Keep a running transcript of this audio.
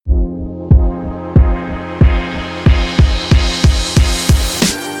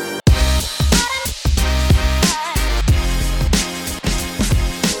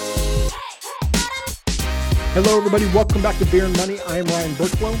Hello, everybody. Welcome back to Beer and Money. I am Ryan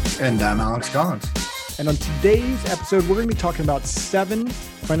Burklow. And I'm Alex Collins. And on today's episode, we're going to be talking about 7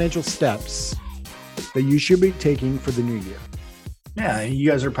 financial steps that you should be taking for the new year. Yeah, you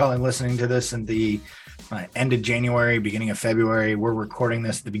guys are probably listening to this in the end of January, beginning of February. We're recording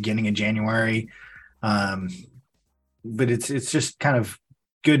this at the beginning of January. But it's just kind of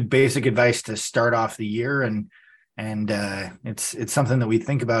good basic advice to start off the year. And it's something that we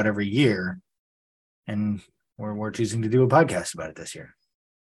think about every year. And we're choosing to do a podcast about it this year.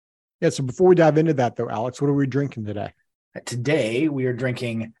 Yeah, so before we dive into that, though, Alex, what are we drinking today? Today, we are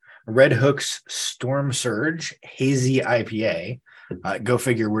drinking Red Hook's Storm Surge Hazy IPA. Go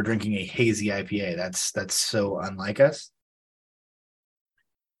figure, we're drinking a hazy IPA. That's so unlike us.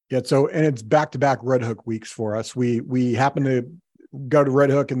 Yeah, and it's back-to-back Red Hook weeks for us. We happened to go to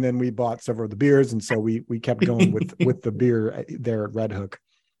Red Hook, and then we bought several of the beers, and so we kept going with the beer there at Red Hook.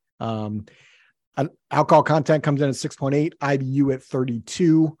 Alcohol content comes in at 6.8, IBU at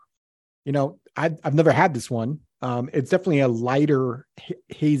 32. You know, I've never had this one. It's definitely a lighter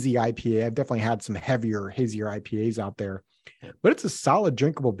hazy IPA. I've definitely had some hazier IPAs out there, but it's a solid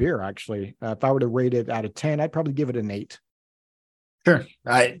drinkable beer, actually. If I were to rate it out of 10, I'd probably give it an 8. Sure.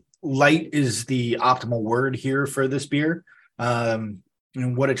 Light is the optimal word here for this beer. And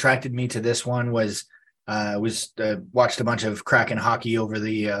what attracted me to this one was watched a bunch of Kraken hockey over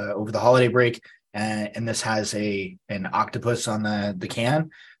the holiday break, and this has an octopus on the can.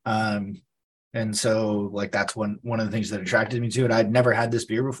 And so like that's one of the things that attracted me to it. I'd never had this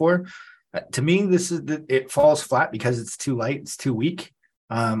beer before. To me, it falls flat because it's too light, it's too weak.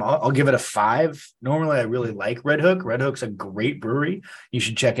 I'll give it a 5. Normally, I really like Red Hook. Red Hook's a great brewery. You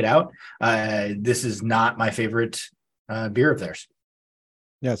should check it out. This is not my favorite beer of theirs.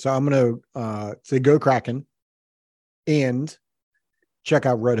 Yeah, so I'm going to say go Kraken and check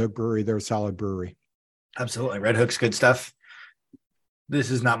out Red Hook Brewery. They're a solid brewery. Absolutely. Red Hook's good stuff. This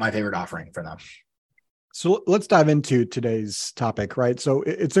is not my favorite offering for them. So let's dive into today's topic, right? So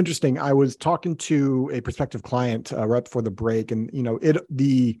it's interesting. I was talking to a prospective client right before the break, and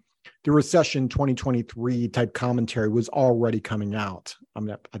the recession 2023 type commentary was already coming out.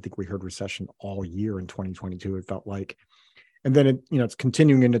 I think we heard recession all year in 2022. It felt like, and then it's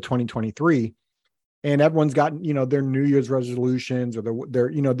continuing into 2023, and everyone's gotten their New Year's resolutions, or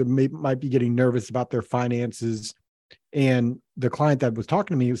they might be getting nervous about their finances. And the client that was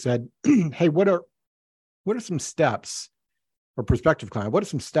talking to me said, "Hey, what are some steps, or prospective client, what are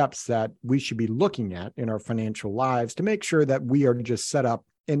some steps that we should be looking at in our financial lives to make sure that we are just set up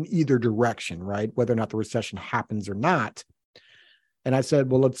in either direction, right? Whether or not the recession happens or not." And I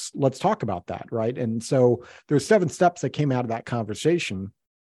said, well, let's talk about that, right? And so there's 7 steps that came out of that conversation.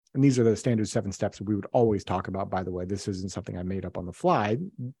 And these are the standard 7 steps that we would always talk about, by the way. This isn't something I made up on the fly.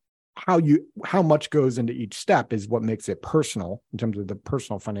 How much goes into each step is what makes it personal in terms of the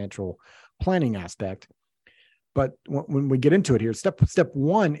personal financial planning aspect. But when we get into it here, step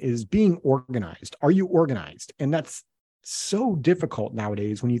 1 is being organized. Are you organized? And that's so difficult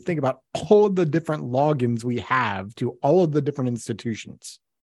nowadays when you think about all of the different logins we have to all of the different institutions.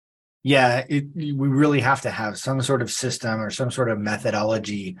 Yeah, we really have to have some sort of system or some sort of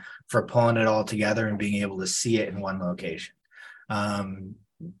methodology for pulling it all together and being able to see it in one location.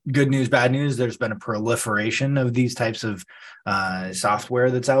 Good news, bad news, there's been a proliferation of these types of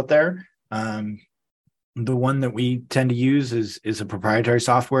software that's out there. The one that we tend to use is a proprietary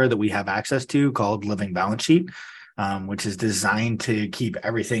software that we have access to called Living Balance Sheet, which is designed to keep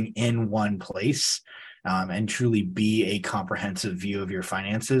everything in one place and truly be a comprehensive view of your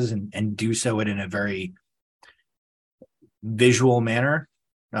finances and do so in a very visual manner.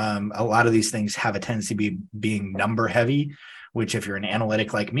 A lot of these things have a tendency to be being number heavy, which if you're an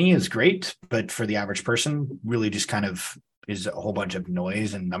analytic like me is great, but for the average person really just kind of is a whole bunch of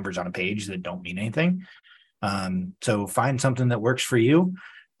noise and numbers on a page that don't mean anything. So find something that works for you.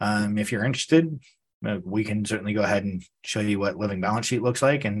 If you're interested, we can certainly go ahead and show you what Living Balance Sheet looks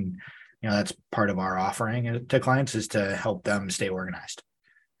like. And, that's part of our offering to clients is to help them stay organized.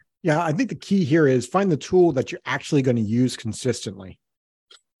 Yeah, I think the key here is find the tool that you're actually going to use consistently.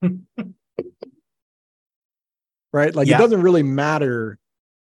 Right? Like, It doesn't really matter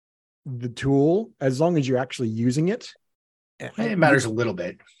the tool as long as you're actually using it. It matters a little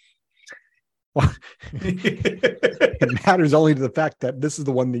bit. Well, it matters only to the fact that this is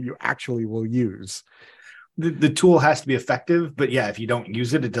the one that you actually will use. The tool has to be effective, but yeah, if you don't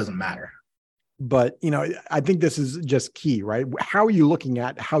use it, it doesn't matter. But, I think this is just key, right? How are you looking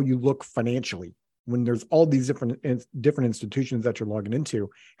at how you look financially when there's all these different institutions that you're logging into?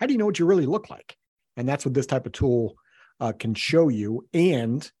 How do you know what you really look like? And that's what this type of tool can show you.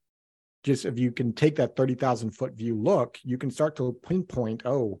 And just if you can take that 30,000 foot view look, you can start to pinpoint,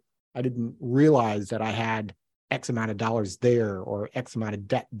 oh, I didn't realize that I had X amount of dollars there or X amount of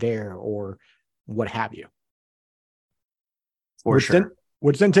debt there or what have you. For sure.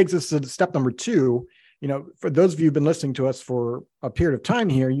 Which then takes us to step number 2. For those of you who've been listening to us for a period of time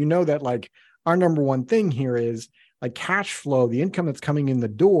here, that like our number one thing here is like cash flow, the income that's coming in the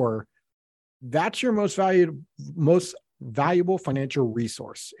door. That's your most valuable financial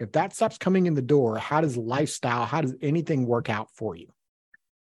resource. If that stops coming in the door, how does anything work out for you?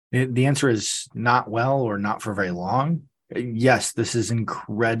 The answer is not well, or not for very long. Yes, this is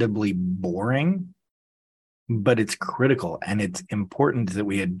incredibly boring, but it's critical, and it's important that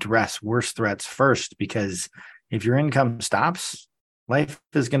we address worse threats first, because if your income stops, life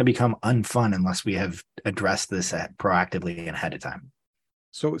is going to become unfun unless we have addressed this proactively and ahead of time.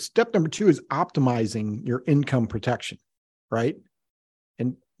 So step number 2 is optimizing your income protection, right?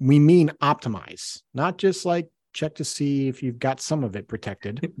 And we mean optimize, not just like check to see if you've got some of it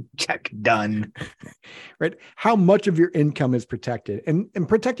protected. Check done. Right? How much of your income is protected and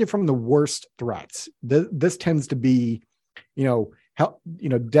protected from the worst threats? This tends to be,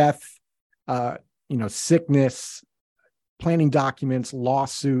 death, sickness, planning documents,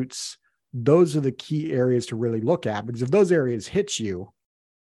 lawsuits. Those are the key areas to really look at, because if those areas hit you,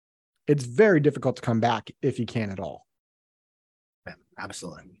 it's very difficult to come back if you can at all.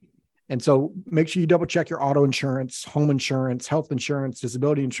 Absolutely. And so make sure you double check your auto insurance, home insurance, health insurance,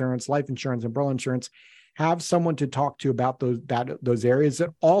 disability insurance, life insurance, umbrella insurance. Have someone to talk to about those areas that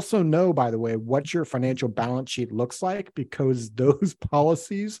also know, by the way, what your financial balance sheet looks like, because those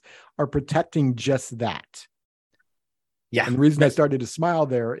policies are protecting just that. Yeah. And the reason I started to smile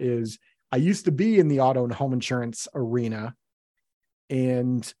there is I used to be in the auto and home insurance arena,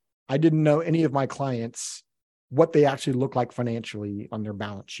 and I didn't know any of my clients what they actually look like financially on their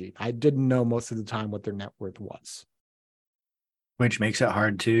balance sheet. I didn't know most of the time what their net worth was. Which makes it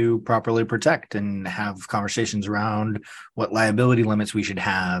hard to properly protect and have conversations around what liability limits we should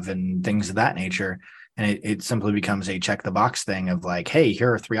have and things of that nature. And it simply becomes a check the box thing of like, hey,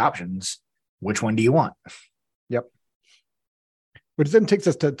 here are 3 options. Which one do you want? Yep. Which then takes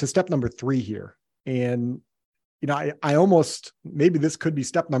us to step number 3 here. And, I almost, maybe this could be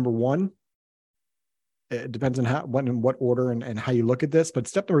step number 1. It depends on what order and how you look at this. But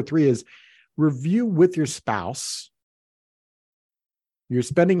step number 3 is review with your spouse your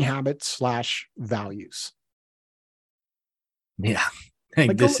spending habits / values. Yeah. I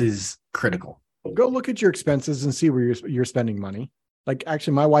think this is critical. Go look at your expenses and see where you're spending money. Like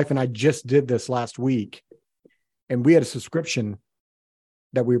actually, my wife and I just did this last week, and we had a subscription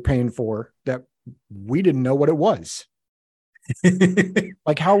that we were paying for that we didn't know what it was.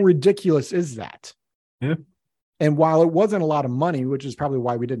 Like, how ridiculous is that? Yeah. And while it wasn't a lot of money, which is probably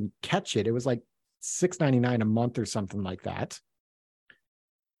why we didn't catch it, it was like $6.99 a month or something like that.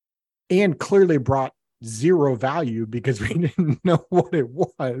 And clearly brought 0 value because we didn't know what it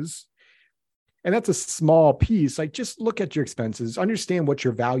was. And that's a small piece. Like, just look at your expenses, understand what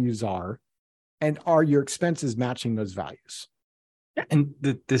your values are, and are your expenses matching those values? And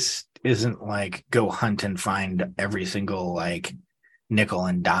this isn't like go hunt and find every single like nickel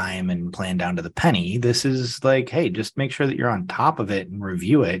and dime and plan down to the penny. This is like, hey, just make sure that you're on top of it and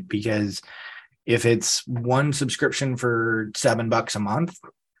review it, because if it's one subscription for $7 a month,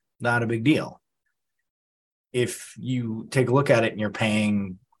 not a big deal. If you take a look at it and you're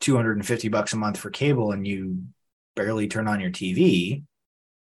paying $250 a month for cable and you barely turn on your TV,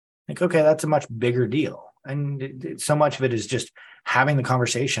 like, okay, that's a much bigger deal. And so much of it is just having the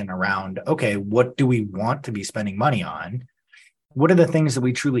conversation around, okay, what do we want to be spending money on? What are the things that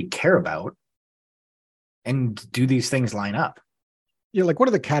we truly care about? And do these things line up? Yeah, like what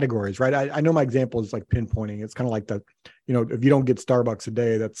are the categories, right? I know my example is like pinpointing. It's kind of like if you don't get Starbucks a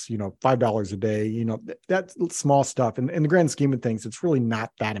day, that's, $5 a day, that's small stuff. And in the grand scheme of things, it's really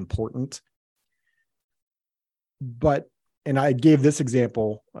not that important. But, and I gave this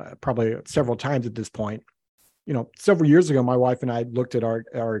example probably several times at this point. Several years ago, my wife and I looked at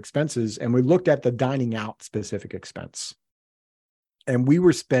our expenses, and we looked at the dining out specific expense. And we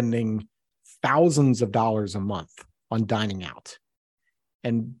were spending thousands of dollars a month on dining out.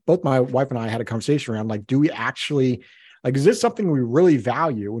 And both my wife and I had a conversation around, like, do we actually, like, is this something we really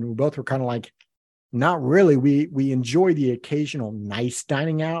value? And we both were kind of like, not really. We enjoy the occasional nice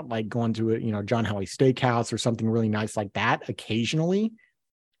dining out, like going to a, John Howie Steakhouse or something really nice like that occasionally.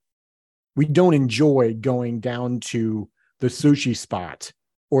 We don't enjoy going down to the sushi spot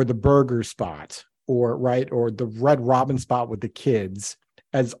or the burger spot or the Red Robin spot with the kids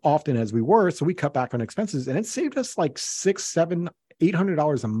as often as we were. So we cut back on expenses, and it saved us like $600, $700,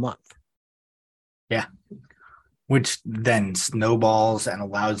 $800 a month. Yeah. Which then snowballs and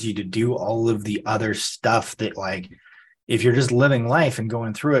allows you to do all of the other stuff that, like, if you're just living life and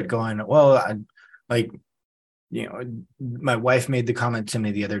going through it, going, well, my wife made the comment to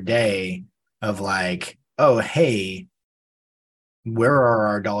me the other day of like, oh, hey, where are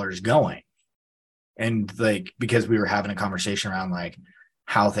our dollars going? And like, because we were having a conversation around like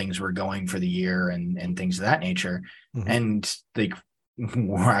how things were going for the year and things of that nature. Mm-hmm. And like,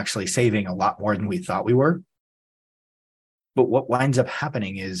 we're actually saving a lot more than we thought we were. But what winds up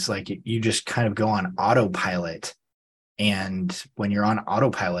happening is like, you just kind of go on autopilot. And when you're on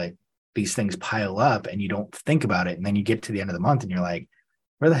autopilot, these things pile up and you don't think about it. And then you get to the end of the month and you're like,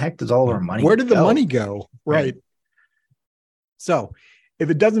 where the heck does all our money go? Where did the money go? Right. So if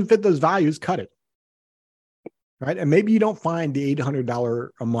it doesn't fit those values, cut it. Right. And maybe you don't find the $800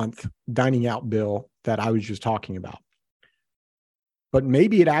 a month dining out bill that I was just talking about, but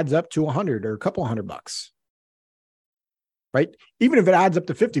maybe it adds up to $100 or a couple $100. Right. Even if it adds up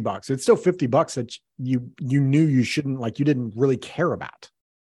to $50, it's still $50 that you knew you shouldn't, like, you didn't really care about.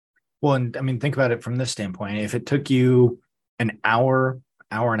 Well, and I mean, think about it from this standpoint. If it took you an hour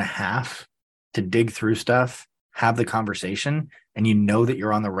and a half to dig through stuff, have the conversation, and you know that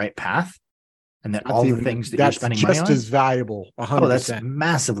you're on the right path, and that all the things that you're spending money on, that's just as valuable. 100%. Oh, that's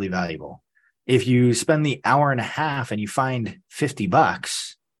massively valuable. If you spend the hour and a half and you find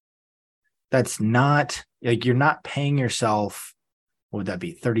 $50, that's not like, you're not paying yourself, what would that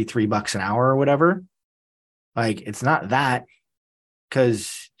be, $33 an hour or whatever? Like, it's not that,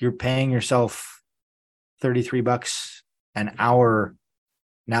 because you're paying yourself $33 an hour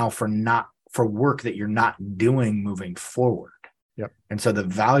now for work that you're not doing moving forward. Yep. And so the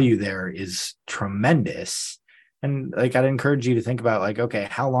value there is tremendous. And like, I'd encourage you to think about like, okay,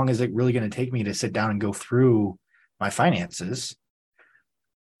 how long is it really going to take me to sit down and go through my finances?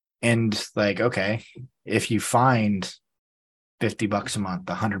 And like, okay, if you find $50 a month,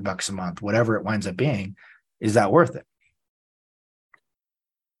 $100 a month, whatever it winds up being, is that worth it?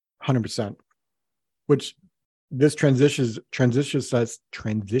 100%. Which this transitions us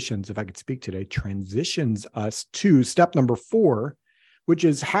to step number 4, which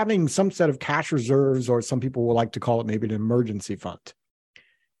is having some set of cash reserves, or some people will like to call it maybe an emergency fund.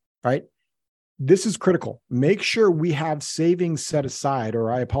 Right? This is critical. Make sure we have savings set aside,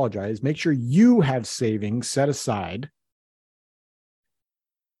 or make sure you have savings set aside,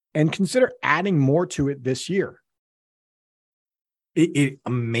 and consider adding more to it this year. It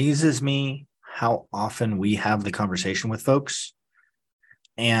amazes me how often we have the conversation with folks,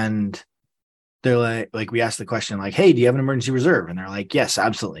 and they're like, we ask the question like, hey, do you have an emergency reserve? And they're like, yes,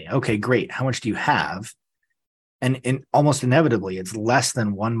 absolutely. Okay, great. How much do you have? And almost inevitably, it's less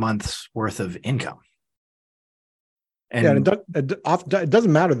than 1 month's worth of income. And it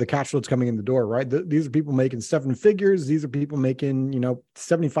doesn't matter the cash flow that's coming in the door, right? These are people making 7 figures. These are people making,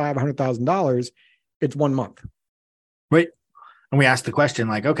 $75,000, $100,000. It's 1 month. Right. And we asked the question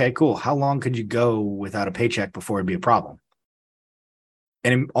like, okay, cool. How long could you go without a paycheck before it'd be a problem?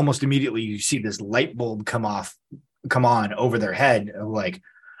 And almost immediately you see this light bulb come on over their head of like,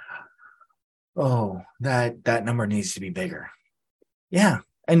 oh, that number needs to be bigger. Yeah.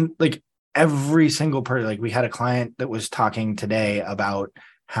 And like every single person, like we had a client that was talking today about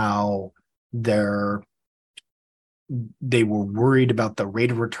how they were worried about the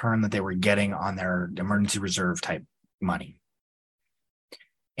rate of return that they were getting on their emergency reserve type money.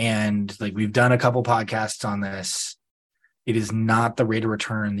 And like, we've done a couple podcasts on this. It is not the rate of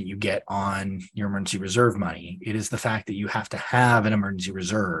return that you get on your emergency reserve money. It is the fact that you have to have an emergency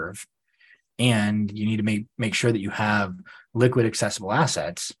reserve, and you need to make sure that you have liquid accessible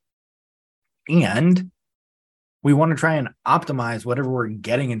assets. And we want to try and optimize whatever we're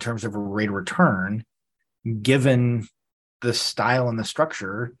getting in terms of a rate of return, given the style and the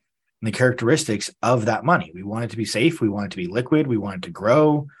structure and the characteristics of that money. We want it to be safe. We want it to be liquid. We want it to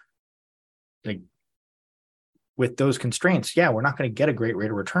grow. Like, with those constraints, yeah, we're not going to get a great rate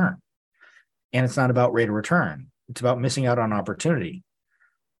of return. And it's not about rate of return. It's about missing out on opportunity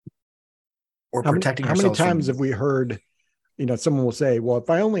or protecting ourselves. How many times have we heard, someone will say, well, if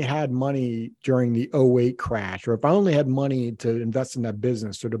I only had money during the 2008 crash, or if I only had money to invest in that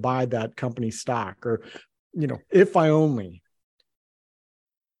business or to buy that company stock, or, if I only.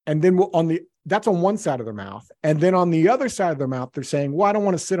 And then that's on one side of their mouth. And then on the other side of their mouth, they're saying, well, I don't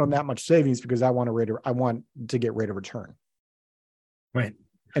want to sit on that much savings because I want to get rate of return. Right.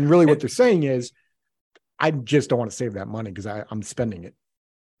 And really what they're saying is, I just don't want to save that money because I'm spending it.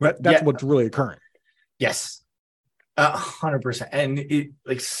 But that's what's really occurring. Yes. 100%. And it,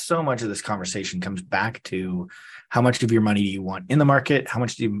 like, so much of this conversation comes back to how much of your money do you want in the market? How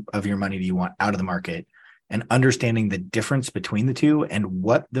much of your money do you want out of the market? And understanding the difference between the two and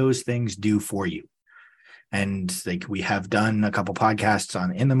what those things do for you. And like, we have done a couple podcasts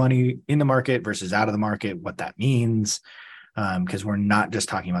on in the market versus out of the market, what that means. Because we're not just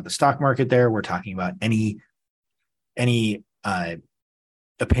talking about the stock market there. We're talking about any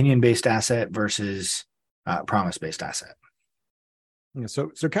opinion-based asset versus promise-based asset. Yeah, so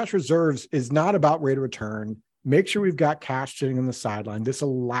cash reserves is not about rate of return. Make sure we've got cash sitting on the sideline. This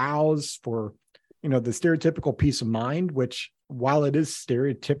allows for, the stereotypical peace of mind, which, while it is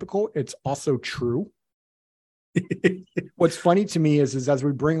stereotypical, it's also true. What's funny to me is as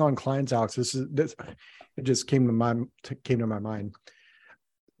we bring on clients, Alex, this it just came to my mind.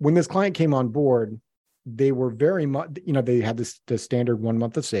 When this client came on board, they were very much, they had the standard 1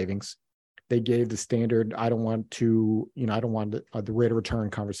 month of savings. They gave the standard, I don't want the rate of return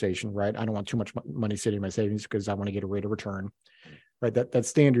conversation, right? I don't want too much money sitting in my savings because I want to get a rate of return, right? That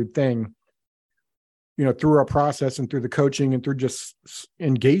standard thing, through our process and through the coaching and through just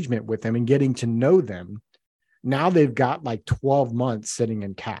engagement with them and getting to know them. Now they've got like 12 months sitting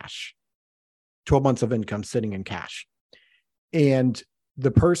in cash, 12 months of income sitting in cash. And the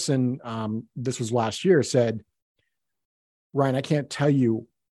person, this was last year, said, Ryan, I can't tell you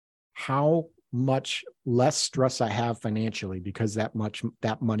how much less stress I have financially because that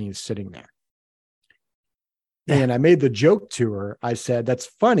money is sitting there. Yeah. And I made the joke to her. I said, that's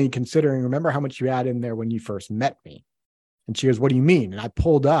funny considering, remember how much you had in there when you first met me? And she goes, what do you mean? And I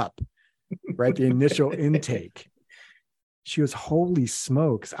pulled up, right, the initial intake. She goes, holy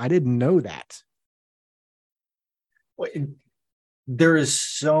smokes, I didn't know that. Well, there is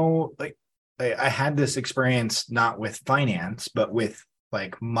so, like, I had this experience not with finance, but with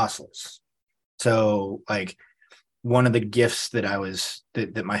like muscles. So like, one of the gifts that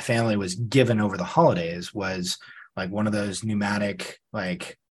that my family was given over the holidays was like one of those pneumatic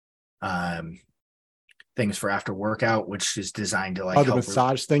things for after workout, which is designed to like the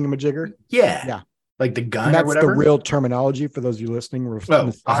massage thingamajigger. Yeah. Like the gun, and that's or whatever. The real terminology for those of you listening.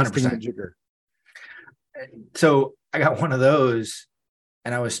 100%. Thingamajigger. So I got one of those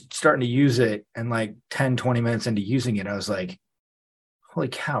and I was starting to use it, and like 10, 20 minutes into using it, I was like, holy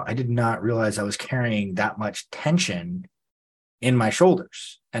cow, I did not realize I was carrying that much tension in my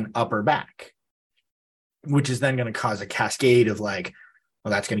shoulders and upper back, which is then going to cause a cascade of like,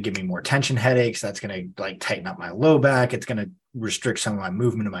 well, that's going to give me more tension headaches. That's going to like tighten up my low back. It's going to restrict some of my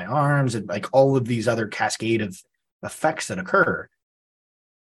movement of my arms, and like all of these other cascade of effects that occur.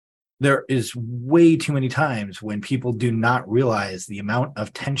 There is way too many times when people do not realize the amount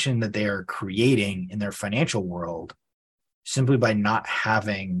of tension that they are creating in their financial world simply by not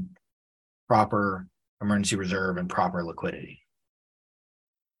having proper emergency reserve and proper liquidity.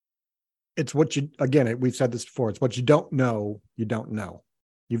 It's what we've said this before. It's what you don't know. You don't know.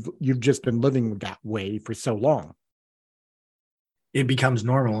 You've just been living that way for so long. It becomes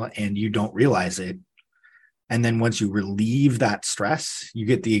normal and you don't realize it. And then once you relieve that stress, you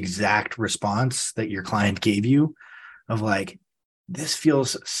get the exact response that your client gave you of like, this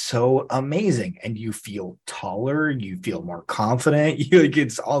feels so amazing. And you feel taller, you feel more confident.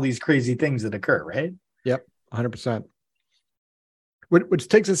 It's all these crazy things that occur, right? Yep, 100%. Which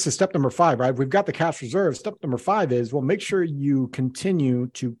takes us to step number 5, right? We've got the cash reserve. Step number 5 is, well, make sure you continue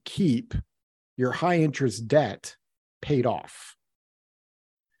to keep your high interest debt paid off.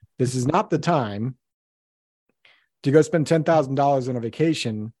 This is not the time to go spend $10,000 on a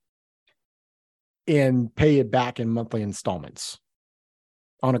vacation and pay it back in monthly installments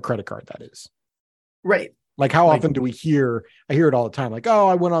on a credit card, that is. Right. Like how often do we hear, I hear it all the time, like, oh,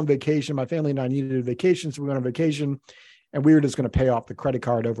 I went on vacation. My family and I needed a vacation, so we went on vacation and we were just going to pay off the credit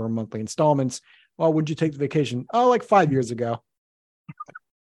card over monthly installments. Well, when'd you take the vacation? Oh, like 5 years ago.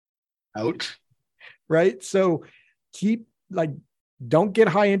 Ouch. Right. So don't get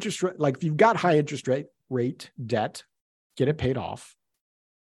high interest rate. Like if you've got high interest rate debt, get it paid off.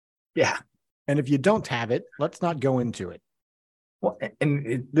 Yeah. And if you don't have it, let's not go into it. Well,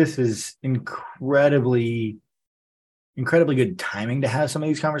 and this is incredibly good timing to have some of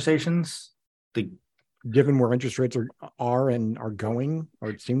these conversations. Given where interest rates are and are going,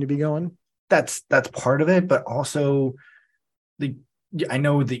 or seem to be going. That's part of it, but also I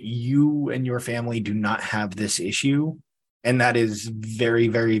know that you and your family do not have this issue, and that is very,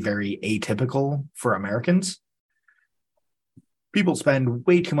 very, very atypical for Americans. People spend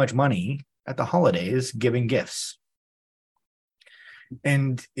way too much money at the holidays giving gifts.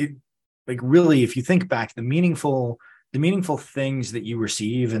 And it, like, really, if you think back, the meaningful things that you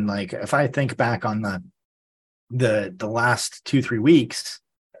receive, and like, if I think back on the last 2-3 weeks,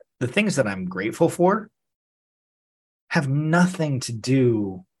 the things that I'm grateful for have nothing to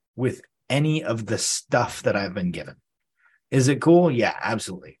do with any of the stuff that I've been given. Is it cool? Yeah,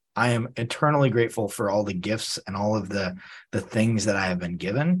 absolutely. I am eternally grateful for all the gifts and all of the things that I have been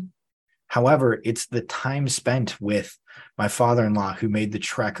given. However, it's the time spent with my father-in-law who made the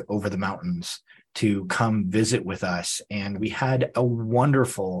trek over the mountains to come visit with us. And we had a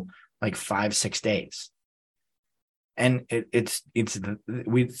wonderful, like 5-6 days. And it's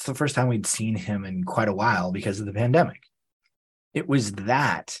the first time we'd seen him in quite a while because of the pandemic. It was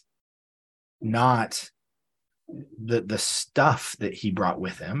that, not the stuff that he brought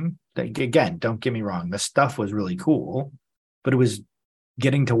with him. Again, don't get me wrong, the stuff was really cool, but it was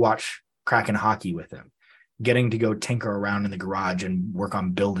getting to watch Kraken hockey with him, getting to go tinker around in the garage and work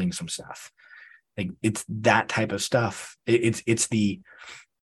on building some stuff. Like, it's that type of stuff. It's the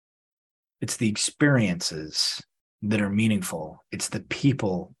experiences that are meaningful. It's the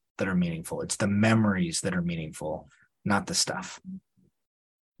people that are meaningful. It's the memories that are meaningful, not the stuff.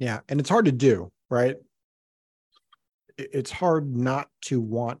 Yeah. And it's hard to do, right? It's hard not to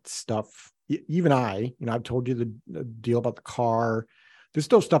want stuff. Even I've told you the deal about the car. There's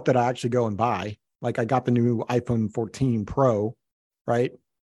still stuff that I actually go and buy. Like, I got the new iPhone 14 Pro, right?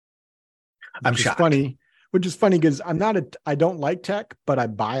 I'm shocked. Which is funny because I don't like tech, but I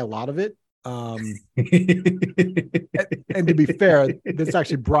buy a lot of it. And to be fair, this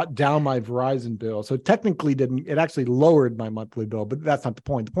actually brought down my Verizon bill. So technically it actually lowered my monthly bill, but that's not the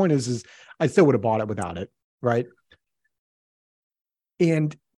point. The point is I still would have bought it without it. Right.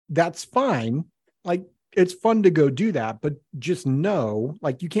 And that's fine. Like, it's fun to go do that, but just know,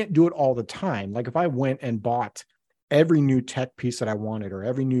 like, you can't do it all the time. Like, if I went and bought every new tech piece that I wanted, or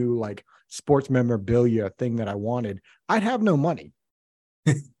every new like sports memorabilia thing that I wanted, I'd have no money.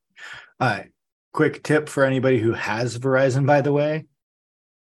 Quick tip for anybody who has Verizon, by the way,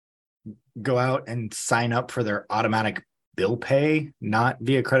 go out and sign up for their automatic bill pay, not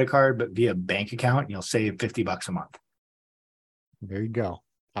via credit card, but via bank account. You'll save $50 a month. There you go.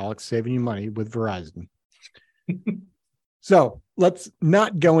 Alex saving you money with Verizon. So let's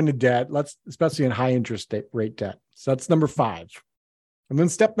not go into debt. Especially in high interest rate debt. So that's number 5. And then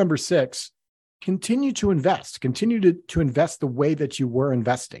step number 6, continue to invest. Continue to invest the way that you were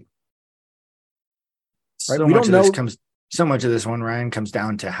investing. Right? So much of this one, Ryan, comes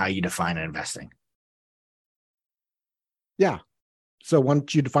down to how you define investing. Yeah. So why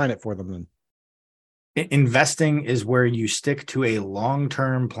don't you define it for them then? Investing is where you stick to a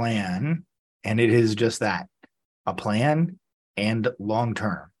long-term plan, and it is just that, a plan and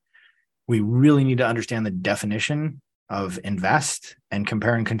long-term. We really need to understand the definition of invest and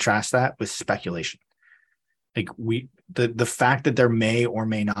compare and contrast that with speculation. Like, the fact that there may or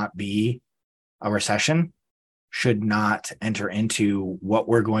may not be a recession should not enter into what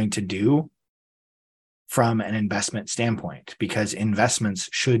we're going to do from an investment standpoint, because investments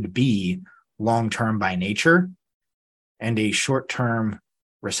should be long-term by nature, and a short-term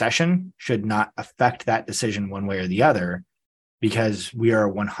recession should not affect that decision one way or the other, because we are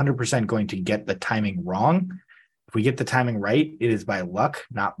 100% going to get the timing wrong. If we get the timing right, it is by luck,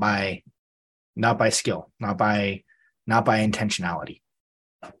 not by skill, not by intentionality.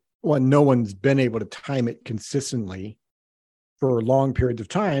 Well, no one's been able to time it consistently for long periods of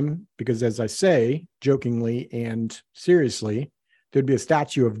time, because, as I say, jokingly and seriously, there'd be a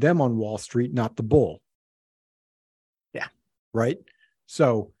statue of them on Wall Street, not the bull. Yeah. Right.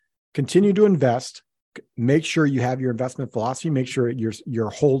 So continue to invest. Make sure you have your investment philosophy. Make sure you're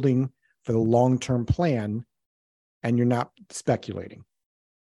holding for the long-term plan, and you're not speculating.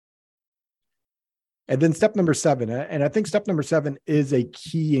 And then step number 7, and I think step number 7 is a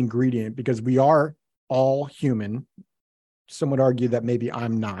key ingredient, because we are all human. Some would argue that maybe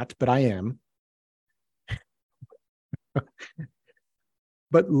I'm not, but I am.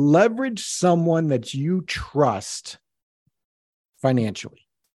 But leverage someone that you trust financially.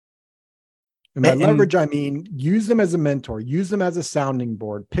 And by leverage, I mean use them as a mentor, use them as a sounding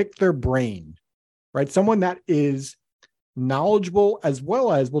board, pick their brain, right? Someone that is knowledgeable, as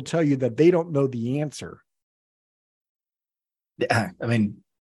well as will tell you that they don't know the answer. I mean,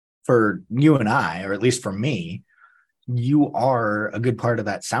 for you and I, or at least for me, you are a good part of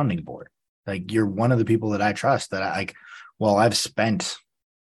that sounding board. Like, you're one of the people that I trust, that I've spent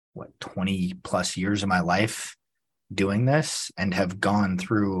 20 plus years of my life doing this, and have gone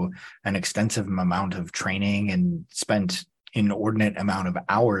through an extensive amount of training and spent inordinate amount of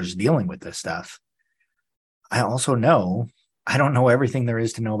hours dealing with this stuff. I also know I don't know everything there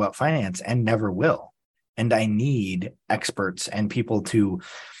is to know about finance, and never will. And I need experts and people to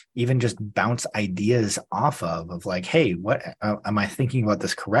even just bounce ideas off of like, hey, what am I thinking about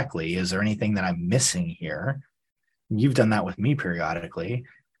this correctly? Is there anything that I'm missing here? You've done that with me periodically.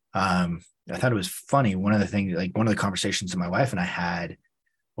 I thought it was funny. One of the conversations that my wife and I had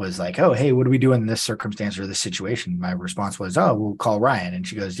was like, oh, hey, what do we do in this circumstance or this situation? My response was, oh, we'll call Ryan. And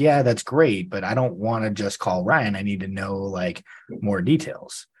she goes, yeah, that's great, but I don't want to just call Ryan. I need to know like more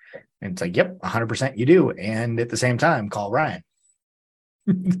details. And it's like, yep, 100% you do. And at the same time, call Ryan.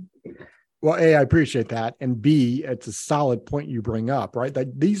 Well, A, I appreciate that. And B, it's a solid point you bring up, right?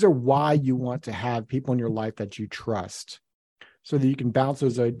 That these are why you want to have people in your life that you trust so that you can bounce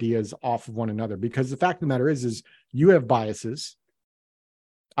those ideas off of one another. Because the fact of the matter is you have biases.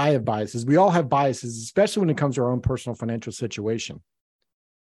 I have biases. We all have biases, especially when it comes to our own personal financial situation.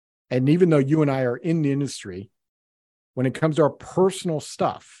 And even though you and I are in the industry, when it comes to our personal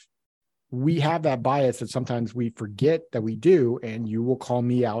stuff, we have that bias that sometimes we forget that we do, and you will call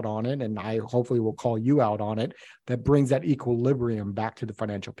me out on it, and I hopefully will call you out on it. That brings that equilibrium back to the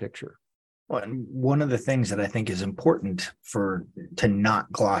financial picture. Well, and one of the things that I think is important to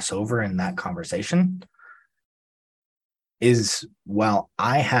not gloss over in that conversation is, while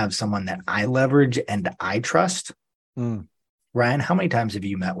I have someone that I leverage and I trust, Ryan, how many times have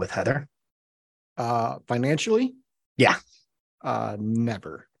you met with Heather? Financially? Yeah.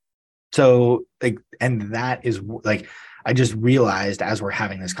 Never. So like, and that is like, I just realized as we're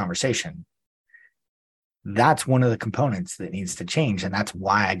having this conversation, that's one of the components that needs to change. And that's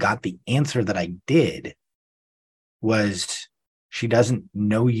why I got the answer that I did, was she doesn't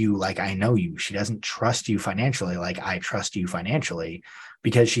know you like I know you. She doesn't trust you financially like I trust you financially,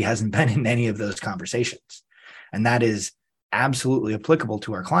 because she hasn't been in any of those conversations. And that is absolutely applicable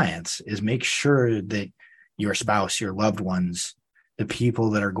to our clients, is make sure that your spouse, your loved ones, the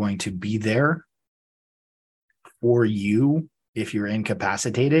people that are going to be there for you if you're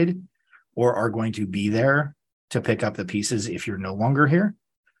incapacitated, or are going to be there to pick up the pieces if you're no longer here,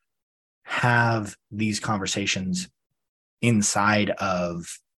 have these conversations inside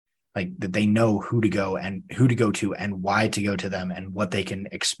of, like, that they know who to go to and why to go to them and what they can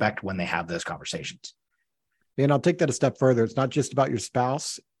expect when they have those conversations. And I'll take that a step further. It's not just about your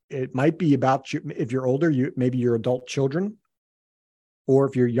spouse. It might be about you. If you're older, maybe your adult children, or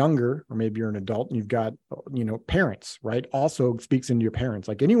if you're younger, or maybe you're an adult and you've got, parents, right? Also speaks into your parents,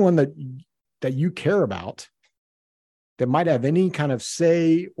 like anyone that you care about that might have any kind of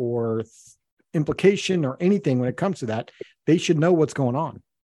say or implication or anything when it comes to that, they should know what's going on.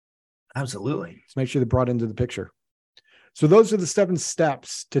 Absolutely. So make sure they're brought into the picture. So those are the 7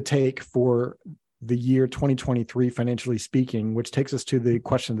 steps to take for the year 2023, financially speaking, which takes us to the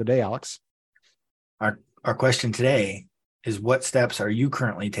question of the day, Alex. Our question today is, what steps are you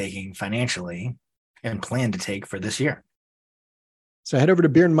currently taking financially and plan to take for this year? So head over to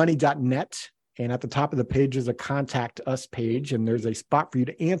beerandmoney.net, and at the top of the page is a contact us page, and there's a spot for you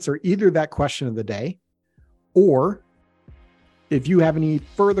to answer either that question of the day, or if you have any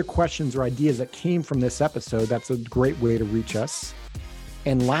further questions or ideas that came from this episode, that's a great way to reach us.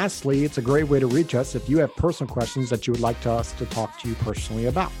 And lastly, it's a great way to reach us if you have personal questions that you would like us to talk to you personally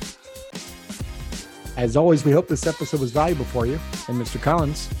about. As always, we hope this episode was valuable for you. And Mr.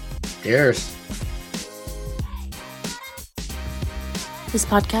 Collins. Cheers. This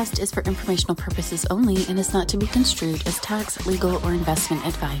podcast is for informational purposes only and is not to be construed as tax, legal, or investment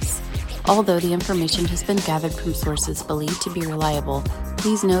advice. Although the information has been gathered from sources believed to be reliable,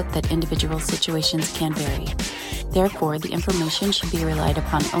 please note that individual situations can vary. Therefore, the information should be relied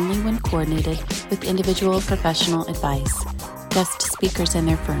upon only when coordinated with individual professional advice. Guest speakers and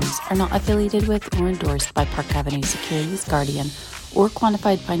their firms are not affiliated with or endorsed by Park Avenue Securities, Guardian, or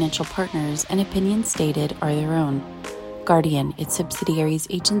Quantified Financial Partners, and opinions stated are their own. Guardian, its subsidiaries,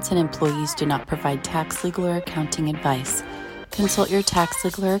 agents, and employees do not provide tax, legal, or accounting advice. Consult your tax,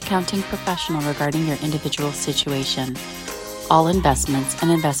 legal, or accounting professional regarding your individual situation. All investments and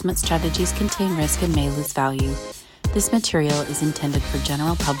investment strategies contain risk and may lose value. This material is intended for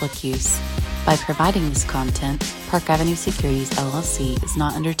general public use. By providing this content, Park Avenue Securities, LLC is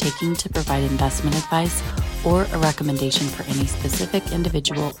not undertaking to provide investment advice or a recommendation for any specific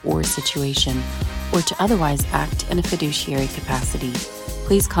individual or situation, or to otherwise act in a fiduciary capacity.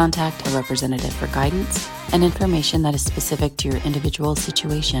 Please contact a representative for guidance and information that is specific to your individual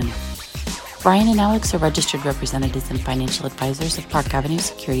situation. Brian and Alex are registered representatives and financial advisors of Park Avenue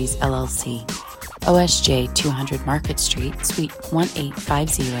Securities, LLC. OSJ 200 Market Street, Suite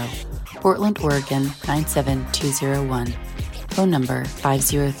 1850, Portland, Oregon 97201. Phone number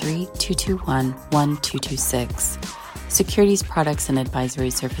 503-221-1226. Securities products and advisory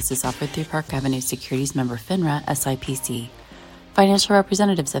services offered through Park Avenue Securities, member FINRA, SIPC. Financial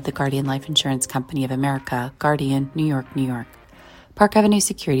representatives of the Guardian Life Insurance Company of America, Guardian, New York, New York. Park Avenue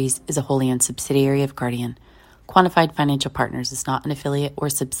Securities is a wholly owned subsidiary of Guardian. Quantified Financial Partners is not an affiliate or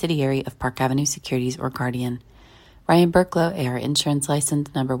subsidiary of Park Avenue Securities or Guardian. Ryan Burklow, AR Insurance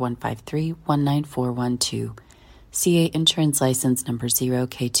License Number 153-19412. CA Insurance License Number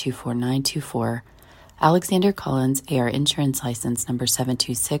 0K24924. Alexander Collins, AR Insurance License Number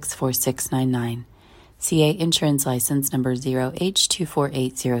 7264699. CA Insurance License Number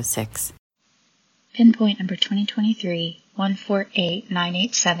 0H24806. Pinpoint number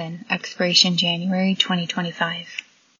 2023-148987, expiration January 2025.